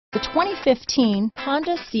The 2015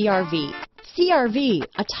 Honda CR-V. CR-V,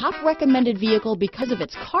 a top recommended vehicle because of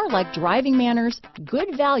its car-like driving manners,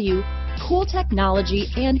 good value, cool technology,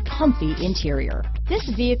 and comfy interior. This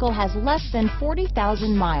vehicle has less than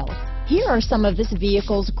 40,000 miles. Here are some of this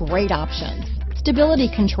vehicle's great options: stability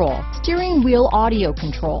control, steering wheel audio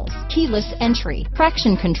controls, keyless entry,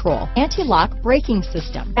 traction control, anti-lock braking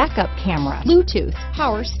system, backup camera, Bluetooth,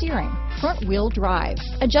 power steering, front wheel drive,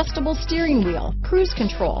 adjustable steering wheel, cruise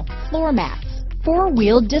control, floor mats,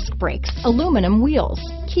 four-wheel disc brakes, aluminum wheels,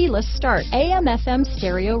 keyless start, AM/FM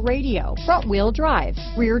stereo radio, front-wheel drive,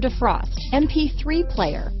 rear defrost, MP3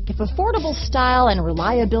 player. If affordable style and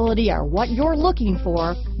reliability are what you're looking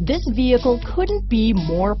for, this vehicle couldn't be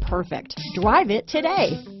more perfect. Drive it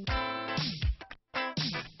today.